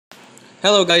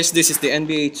Hello guys, this is the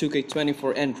NBA 2K20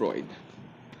 for Android.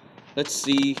 Let's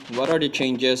see what are the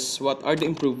changes, what are the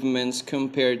improvements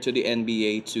compared to the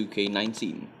NBA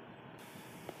 2K19.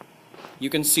 You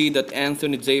can see that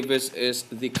Anthony Davis is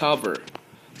the cover.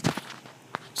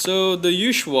 So the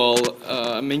usual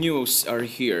menus are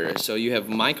here. So you have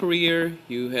My Career,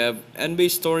 you have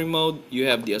NBA Story Mode, you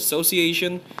have the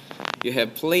Association, you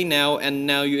have Play Now, and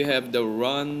now you have the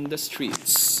Run the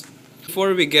Streets.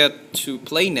 Before we get to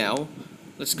Play Now,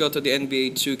 let's go to the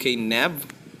NBA 2K nav.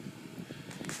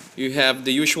 You have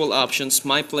the usual options,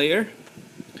 My Player.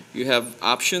 You have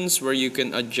options where you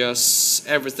can adjust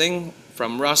everything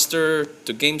from roster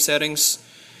to game settings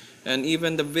and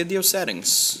even the video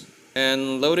settings.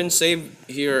 And load and save,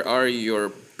 here are your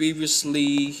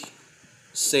previously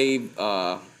saved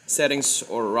settings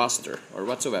or roster or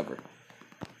whatsoever.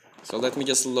 So let me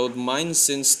just load mine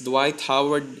since Dwight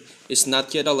Howard is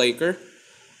not yet a Laker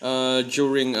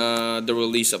during the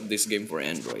release of this game for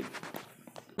Android.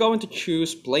 I'm going to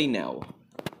choose Play Now.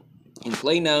 In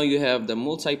Play Now you have the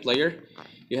multiplayer,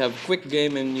 you have quick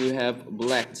game, and you have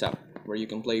blacktop where you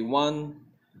can play 1,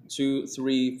 2,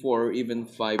 3, 4, or even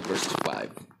 5 versus 5.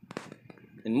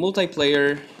 In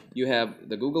multiplayer you have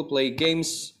the Google Play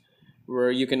games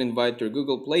where you can invite your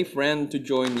Google Play friend to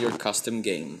join your custom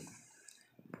game.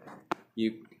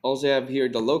 You also have here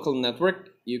the local network.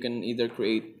 You can either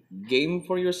create game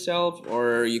for yourself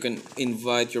or you can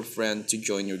invite your friend to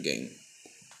join your game.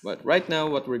 But right now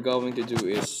what we're going to do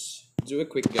is do a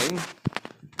quick game.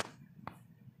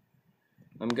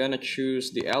 I'm gonna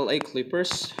choose the LA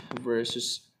Clippers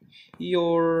versus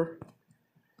your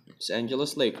Los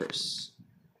Angeles Lakers.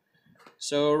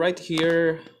 So right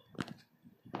here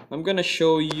I'm gonna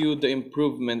show you the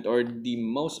improvement or the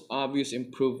most obvious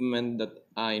improvement that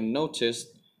I noticed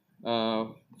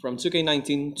from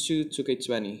 2K19 to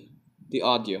 2K20. The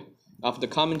audio of the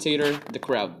commentator, the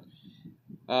crowd.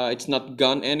 It's not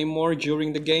gone anymore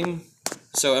during the game.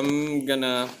 So I'm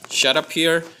gonna shut up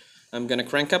here. I'm gonna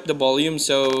crank up the volume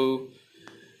so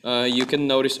you can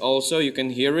notice also, you can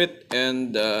hear it,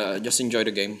 and just enjoy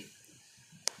the game.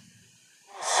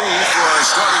 For a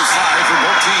starting five for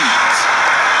both teams.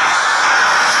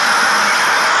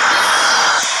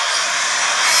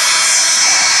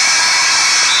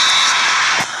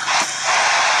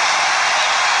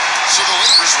 So the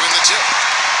Lakers win the tip.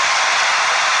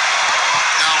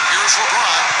 Now here's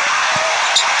LeBron.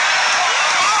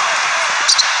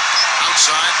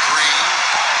 Outside Green.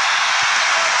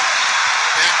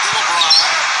 Back to LeBron.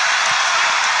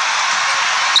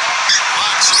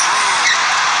 Lots of room.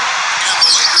 And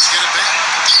the Lakers get it back.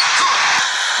 Good.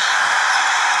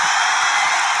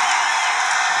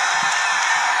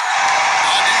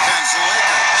 On defense, the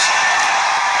Lakers.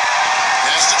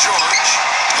 Pass to George.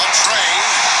 A tray.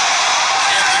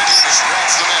 Anthony Davis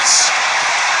grabs the miss.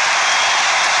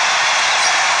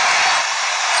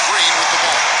 Green with the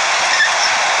ball.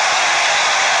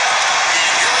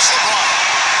 And here's LeBron.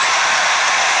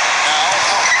 Now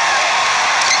out.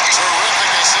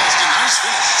 Terrific assist and nice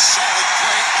finish. Solid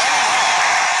play all around.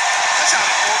 That's how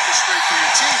to orchestrate for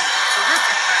your team.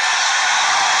 Terrific pass.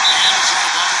 And it's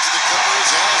inbound to the Clippers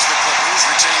as the Clippers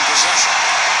retain possession.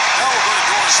 Now we'll go to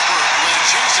Doris Burke, who had a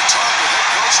chance to talk with head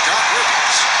coach Doc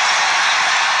Rivers.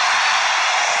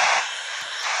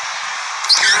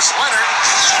 Here's Leonard.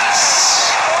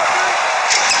 Yes!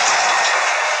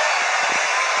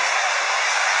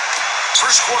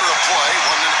 First quarter of play,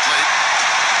 1 minute played.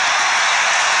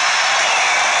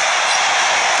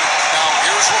 Now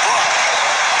here's LeBron.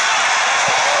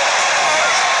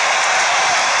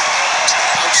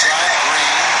 Outside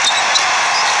Green.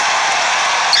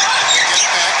 They get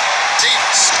it back.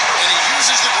 Davis. And he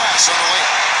uses the glass on the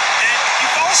layup. And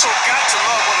you've also got to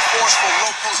love what a forceful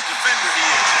low-post defender he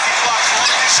is. If he blocks one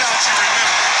of these shots, you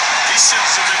remember, he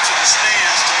sends them into the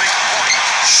stands to make a point.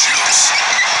 Shoots.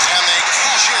 And they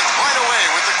cash in right away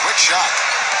with the quick shot.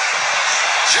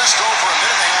 Just over a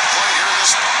minute and a half played here in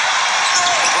this one.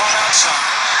 LeBron outside.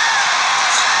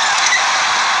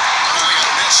 Only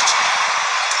got missed.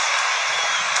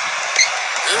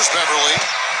 Here's Beverly.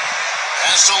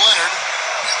 Pass to Leonard.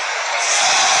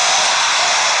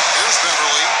 Here's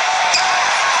Beverly.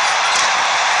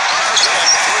 There's the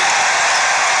three.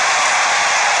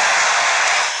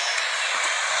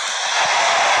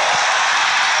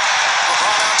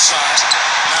 LeBron outside.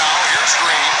 Now here's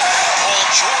Green. Paul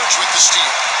George with the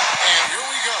steal. And here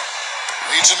we go.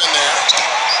 Leads him in there.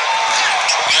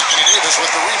 Anthony Davis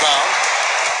with the rebound.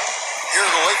 Here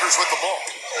are the Lakers with the ball.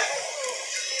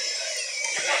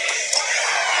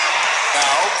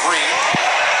 Now Green.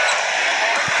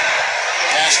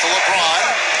 Pass to LeBron.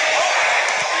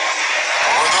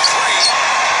 For the three.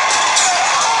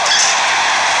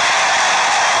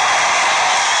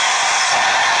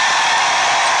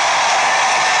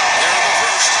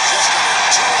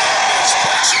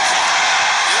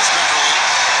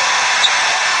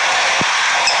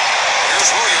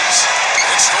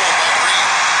 stolen by Green.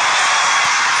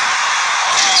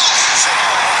 So,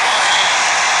 one hand.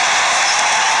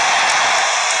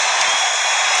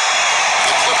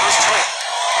 The Clippers trail.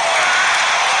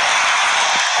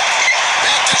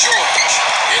 Back to George.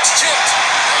 It's tipped.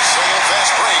 A solo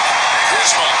fast break.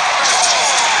 Kuzma.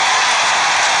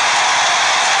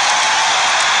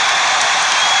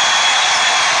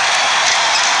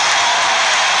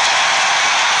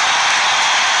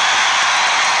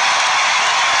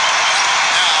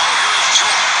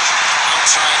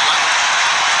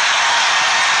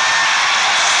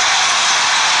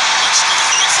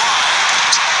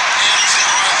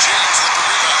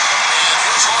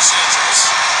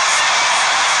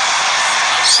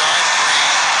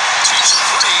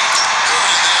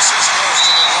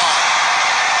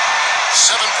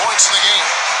 Points in the game.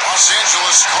 Los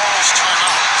Angeles calls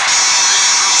timeout. Big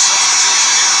group substitution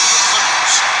here for the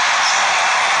Clippers.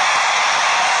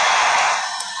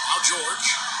 Now George.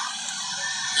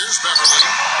 Here's Beverly.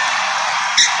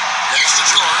 Next to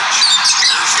George.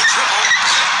 Here's the triple.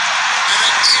 And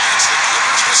again, it's the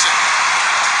Clippers missing.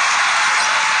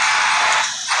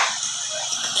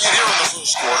 And here in the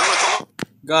first quarter with the...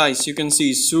 Guys, you can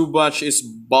see Zubac is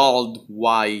bald.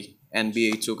 Why?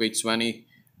 NBA 2K20.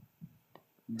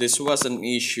 This was an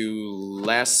issue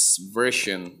last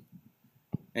version,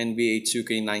 NBA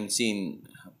 2K19.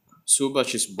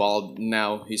 Zubac is bald,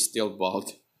 now he's still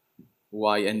bald.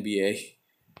 Why NBA?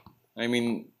 I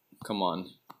mean, come on.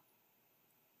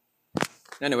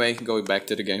 Anyway, going back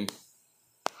to the game.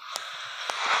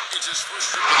 It's his first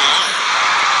trip to the line.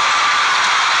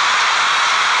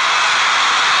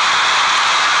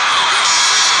 No good on the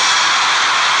free throw.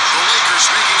 The Lakers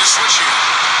making a switch here.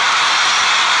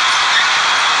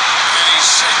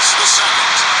 Sinks the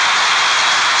second.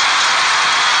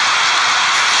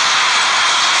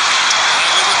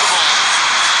 Bradley with the ball.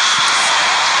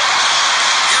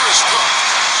 Here is Cook.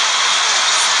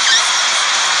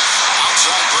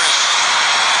 Outside Brand.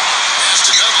 Pass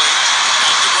to Dudley.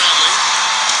 Back to Bradley.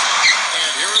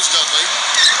 And here is Dudley.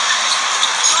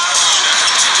 That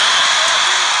comes it down.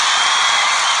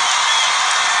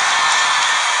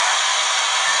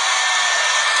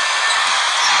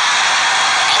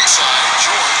 Outside.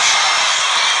 George.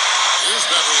 Here's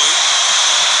Beverly.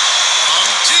 On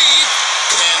deep.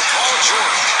 And Paul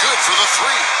George. Good for the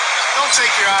three. Don't take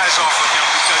your eyes off of him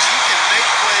because he can make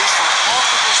plays from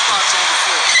multiple spots on the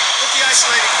floor. Put the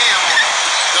isolated cam on him.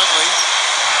 Dudley.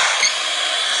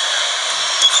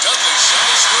 Dudley's shot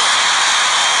is good.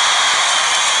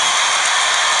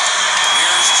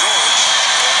 Here's George.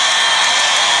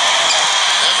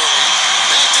 Beverly.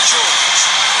 Back to George.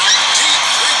 Deep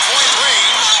three-point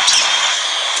range.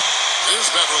 Here's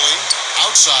Beverly.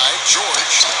 Outside.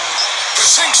 George.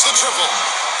 Sinks the triple.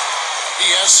 He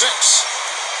has 6.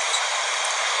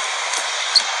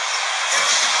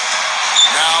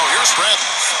 Now here's Bradley.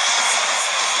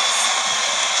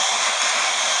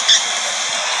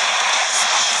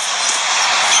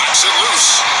 Knocks it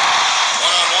loose.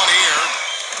 One-on-one here.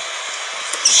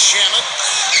 Shamet.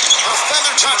 A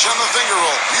feather touch on the finger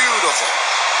roll. Beautiful.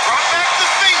 Brought back the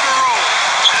finger roll.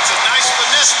 That's a nice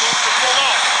finesse move to pull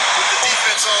off with the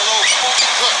defense all over.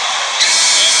 Good.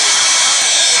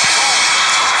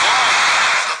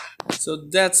 So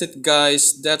that's it,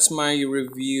 guys. That's my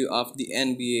review of the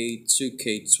NBA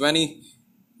 2K20.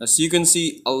 As you can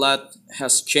see, a lot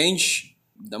has changed.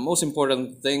 The most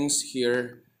important things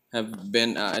here have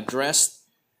been addressed.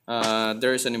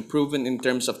 There is an improvement in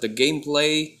terms of the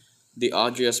gameplay. The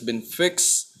audio has been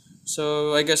fixed.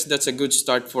 So I guess that's a good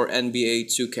start for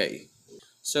NBA 2K.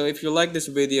 So if you like this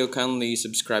video, kindly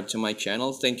subscribe to my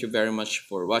channel. Thank you very much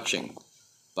for watching.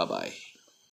 Bye bye.